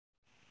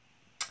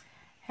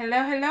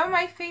Hello, hello,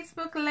 my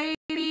Facebook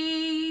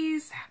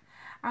ladies.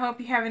 I hope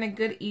you're having a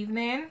good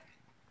evening.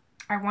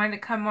 I wanted to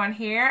come on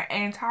here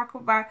and talk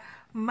about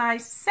my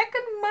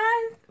second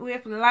month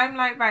with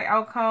Limelight by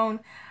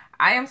Alcone.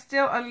 I am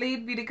still a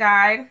lead beauty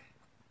guide,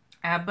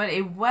 but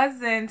it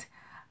wasn't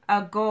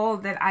a goal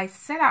that I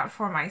set out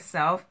for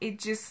myself. It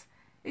just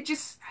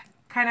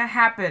kind of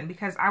happened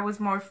because I was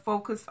more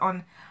focused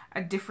on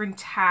a different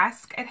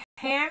task at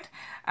hand,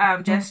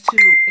 just to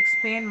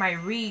expand my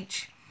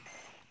reach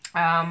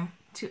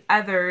to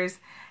others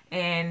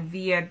and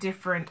via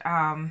different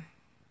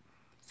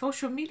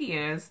social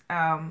medias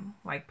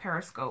like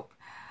Periscope.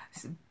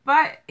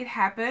 But it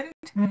happened,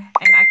 and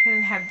I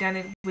couldn't have done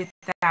it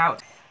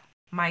without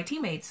my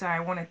teammates. So I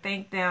want to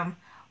thank them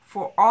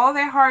for all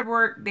their hard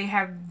work they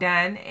have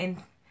done, and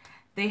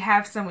they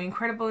have some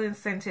incredible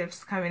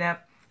incentives coming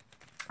up.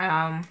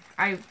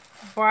 I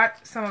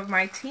bought some of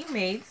my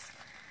teammates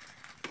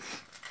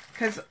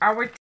because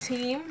our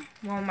team,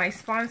 well, my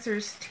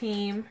sponsors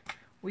team,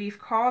 we've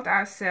called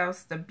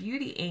ourselves the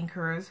Beauty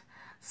Anchors.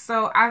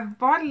 So I've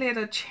bought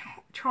little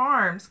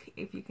charms,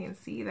 if you can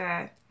see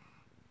that.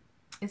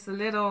 It's a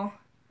little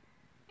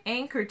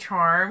anchor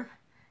charm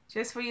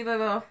just for your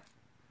little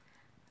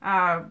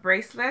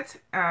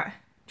bracelet,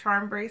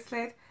 charm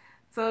bracelet.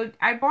 So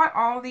I bought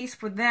all these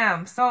for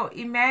them. So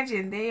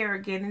imagine they are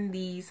getting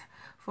these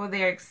for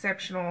their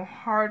exceptional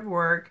hard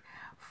work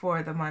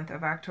for the month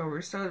of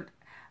October. So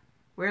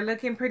we're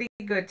looking pretty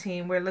good,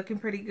 team. We're looking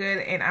pretty good,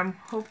 and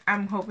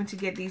I'm hoping to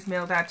get these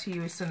mailed out to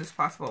you as soon as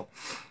possible.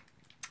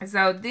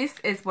 So this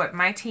is what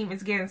my team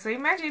is getting. So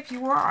imagine if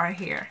you were on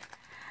here,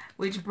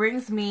 which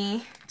brings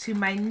me to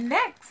my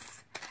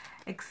next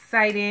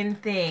exciting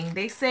thing.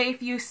 They say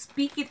if you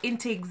speak it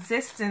into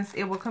existence,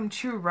 it will come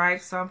true,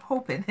 right? So I'm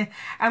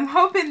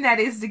hoping that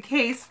is the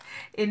case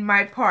in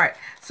my part.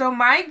 So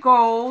my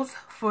goals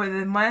for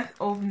the month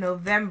of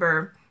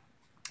November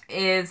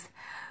is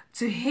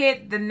to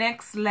hit the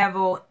next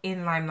level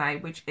in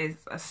Limelight, which is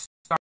a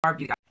star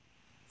beauty guide.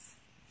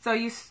 So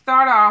you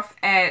start off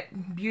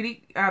at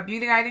beauty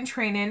guide and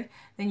training,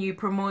 then you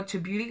promote to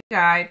beauty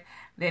guide,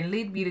 then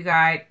lead beauty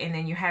guide, and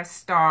then you have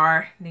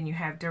star, then you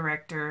have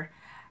director,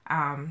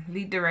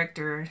 lead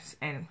directors,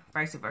 and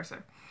vice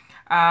versa.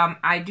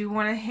 I do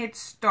want to hit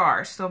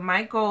star, so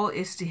my goal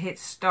is to hit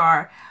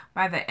star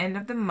by the end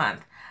of the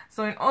month.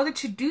 So in order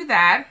to do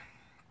that,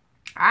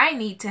 I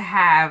need to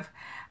have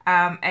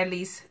at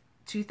least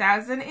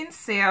 2,000 in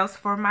sales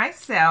for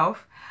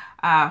myself,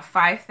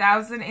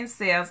 5,000 in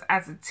sales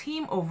as a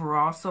team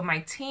overall. So my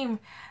team,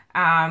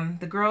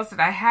 the girls that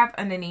I have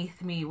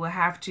underneath me, will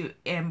have to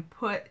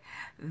input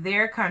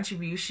their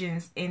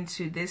contributions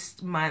into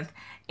this month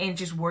and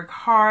just work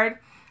hard,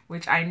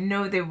 which I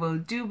know they will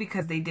do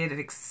because they did an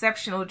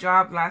exceptional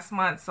job last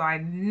month. So I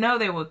know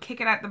they will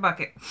kick it out the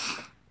bucket.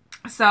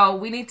 So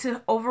we need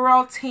to,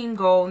 overall team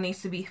goal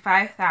needs to be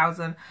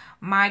 5,000.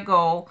 My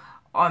goal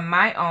on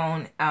my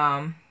own,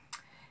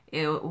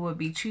 it would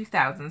be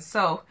 2,000.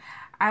 So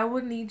I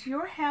would need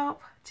your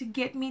help to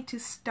get me to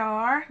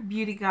Star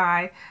Beauty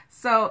Guide.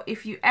 So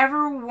if you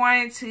ever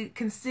wanted to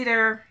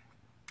consider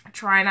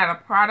trying out a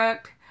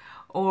product,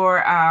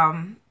 or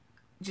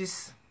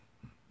just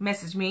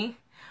message me.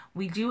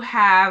 We do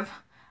have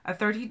a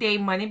 30-day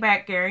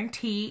money-back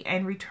guarantee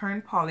and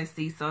return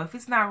policy. So if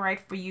it's not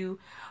right for you,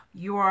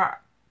 you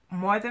are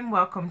more than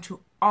welcome to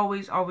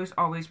always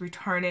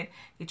return it,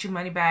 get your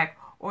money back,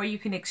 or you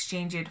can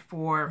exchange it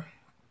for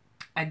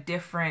a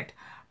different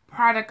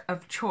product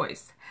of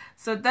choice.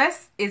 So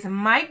this is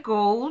my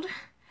goal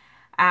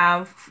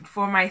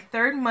for my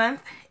third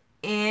month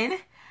in,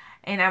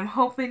 and I'm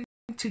hoping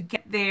to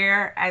get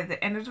there at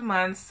the end of the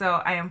month.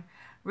 So I am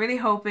really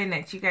hoping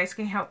that you guys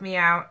can help me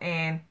out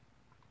and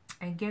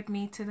get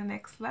me to the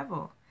next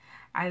level.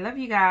 I love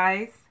you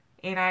guys,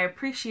 and I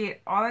appreciate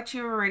all that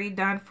you've already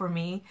done for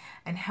me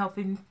and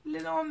helping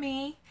little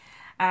me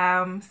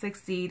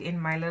succeed in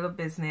my little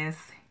business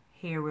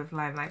here with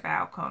Limelight by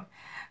Alcone.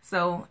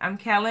 So I'm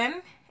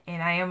Kelyn,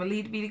 and I am a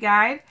lead beauty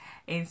guide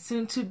and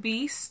soon to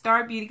be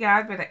star beauty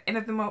guide by the end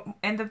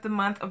of the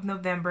month of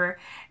November,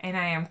 and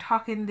I am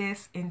talking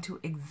this into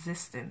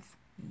existence.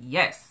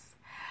 Yes.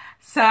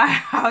 So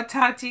I'll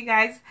talk to you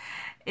guys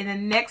in the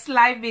next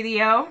live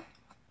video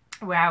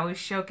where I will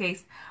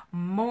showcase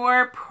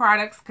more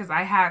products, because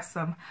I have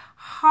some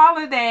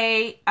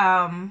holiday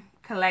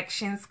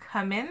collections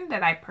coming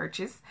that I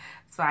purchased,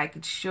 so I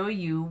could show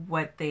you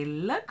what they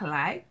look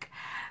like.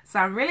 So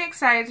I'm really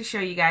excited to show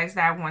you guys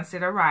that once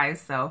it arrives.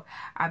 So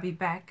I'll be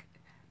back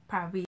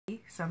probably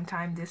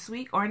sometime this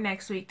week or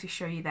next week to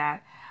show you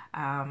that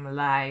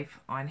live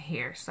on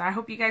here. So I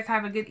hope you guys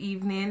have a good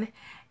evening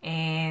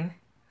and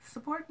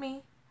support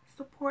me,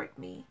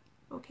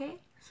 okay?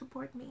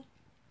 Support me.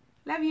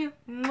 Love you.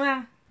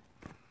 Mwah.